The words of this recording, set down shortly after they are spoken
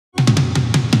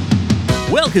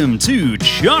Welcome to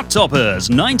Chart Toppers,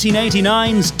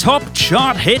 1989's top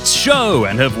chart hits show.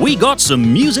 And have we got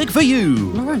some music for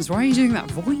you? Lawrence, why are you doing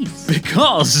that voice?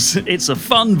 Because it's a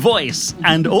fun voice.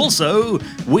 And also,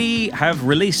 we have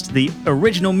released the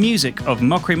original music of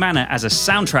Mockery Manor as a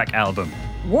soundtrack album.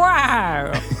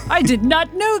 Wow! I did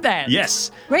not know that. Yes.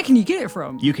 Where can you get it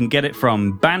from? You can get it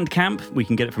from Bandcamp. You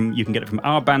can get it from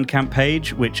our Bandcamp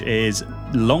page, which is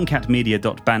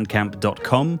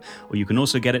longcatmedia.bandcamp.com, or you can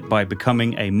also get it by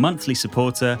becoming a monthly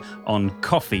supporter on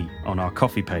Ko-fi, on our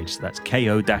Ko-fi page. So that's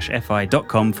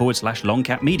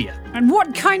ko-fi.com/longcatmedia. And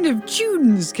what kind of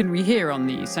tunes can we hear on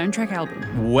the soundtrack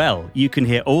album? Well, you can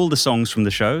hear all the songs from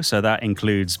the show, so that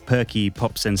includes perky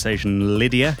pop sensation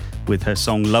Lydia with her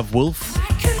song Love Wolf.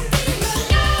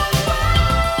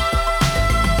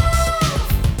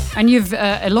 And you've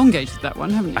elongated that one,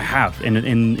 haven't you? I have.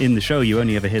 In the show, you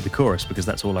only ever hear the chorus because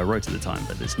that's all I wrote at the time,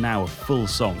 but it's now a full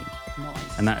song.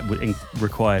 Nice. And that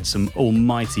required some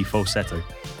almighty falsetto.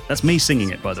 That's me singing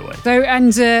it, by the way. So,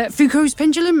 and Foucault's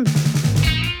Pendulum,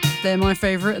 they're my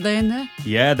favourite. Are they in there?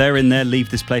 Yeah, they're in there. Leave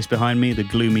This Place Behind Me, the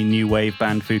gloomy new wave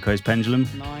band Foucault's Pendulum.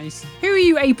 Nice. Who are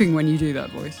you aping when you do that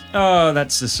voice? Oh,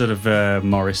 that's a sort of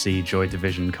Morrissey, Joy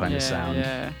Division kind of sound.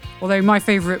 Yeah. Although my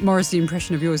favourite Morrissey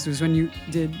impression of yours was when you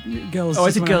did Girls Oh,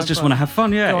 I did Girls Just Want to Have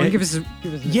Fun, yeah. Go on, give us a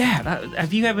Yeah,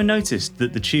 have you ever noticed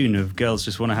that the tune of Girls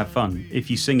Just Want to Have Fun,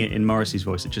 if you sing it in Morrissey's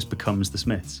voice, it just becomes the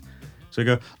Smiths? So you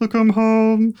go, I come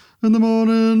home in the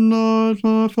morning light,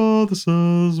 my father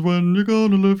says, when you're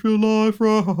gonna live your life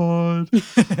right.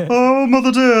 Oh,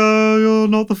 mother dear, you're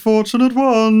not the fortunate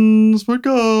ones, but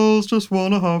girls just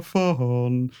want to have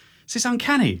fun. Is this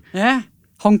uncanny? Yeah,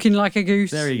 honking like a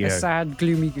goose. There you go. A sad,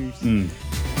 gloomy goose.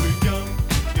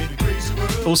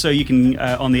 Also, you can,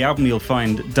 on the album, you'll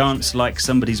find Dance Like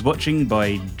Somebody's Watching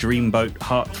by Dreamboat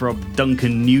heartthrob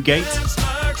Duncan Newgate.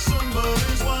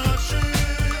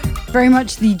 Very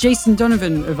much the Jason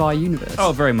Donovan of our universe.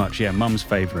 Oh, very much, yeah. Mum's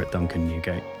favourite, Duncan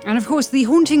Newgate. And of course, the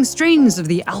haunting strains of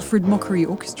the Alfred Mockery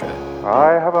Orchestra.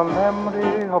 I have a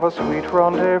memory of a sweet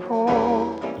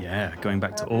rendezvous. Yeah, going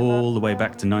back to all the way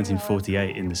back to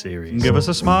 1948 in the series. Give us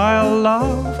a smile,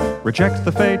 love. Reject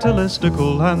the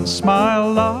fatalistical and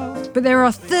smile, love. But there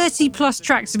are 30 plus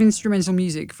tracks of instrumental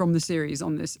music from the series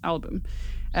on this album.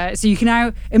 So you can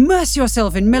now immerse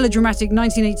yourself in melodramatic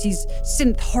 1980s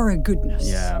synth horror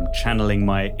goodness. Yeah, I'm channeling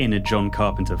my inner John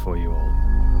Carpenter for you all.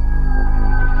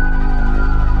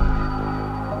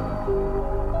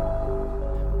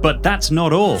 But that's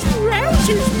not all.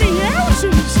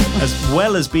 As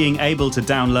well as being able to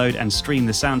download and stream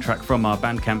the soundtrack from our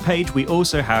Bandcamp page, we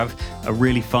also have a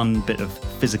really fun bit of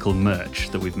physical merch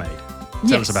that we've made.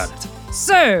 Tell us about it.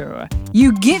 So,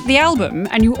 you get the album,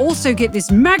 and you also get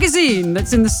this magazine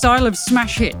that's in the style of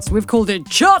smash hits. We've called it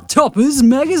Chart Toppers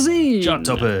Magazine. Chart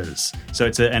Toppers. So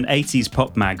it's an 80s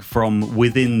pop mag from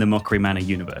within the Mockery Manor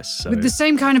universe. So. With the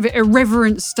same kind of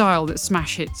irreverent style that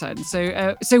smash hits had.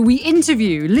 So we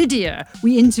interview Lydia.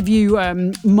 We interview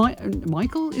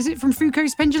Michael. Is it from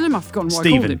Foucault's Pendulum? I've forgotten what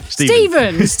I called him.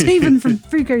 Stephen from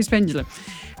Foucault's Pendulum.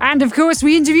 And of course,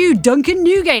 we interview Duncan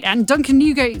Newgate and Duncan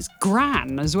Newgate's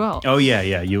Gran as well. Oh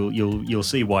yeah. You'll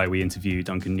see why we interview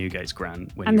Duncan Newgate's Gran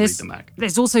when you read the mag.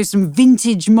 There's also some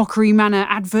vintage Mockery Manor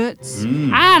adverts,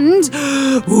 and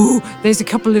there's a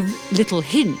couple of little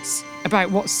hints about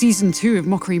what season 2 of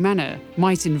Mockery Manor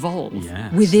might involve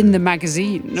within the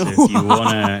magazine. So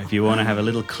if you wanna have a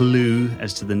little clue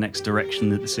as to the next direction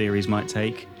that the series might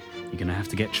take, you're going to have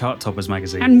to get Chart Toppers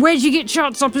magazine. And where'd you get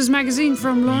Chart Toppers magazine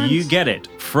from, Lawrence? You get it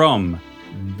from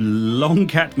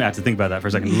Longcat... I had to think about that for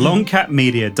a second.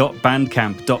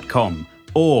 longcatmedia.bandcamp.com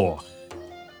or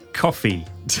Ko-fi.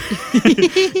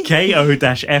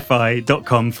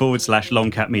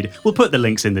 ko-fi.com/longcatmedia. We'll put the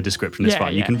links in the description. It's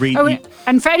fine. You can read.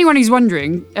 And for anyone who's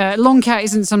wondering, Longcat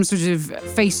isn't some sort of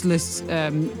faceless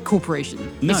corporation.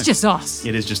 No, it's just us.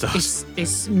 It is just us.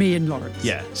 It's me and Lawrence.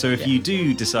 Yeah. So if you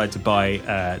do decide to buy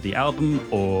the album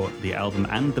or the album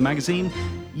and the magazine,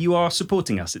 you are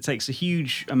supporting us. It takes a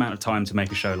huge amount of time to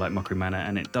make a show like Mockery Manor,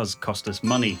 and it does cost us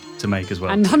money to make as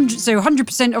well. And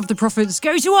 100% of the profits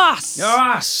go to us.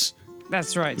 Us.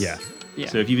 That's right. Yeah.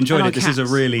 So if you've enjoyed it, this is a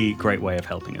really great way of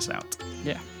helping us out.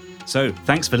 Yeah. So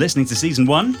thanks for listening to season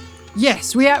 1.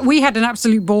 Yes, we had an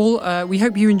absolute ball. We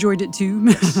hope you enjoyed it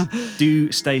too.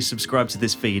 Do stay subscribed to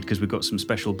this feed because we've got some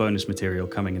special bonus material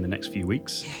coming in the next few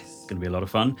weeks. Yes. It's going to be a lot of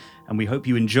fun. And we hope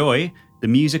you enjoy the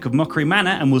music of Mockery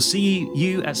Manor, and we'll see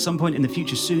you at some point in the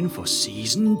future soon for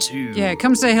season 2. Yeah,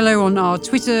 come say hello on our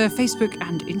Twitter, Facebook,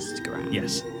 and Instagram.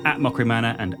 Yes, at Mockery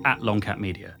Manor and at Longcat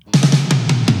Media.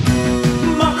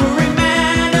 Mockery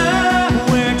Manor,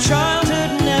 where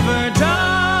childhood never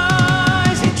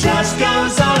dies. just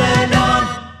goes on.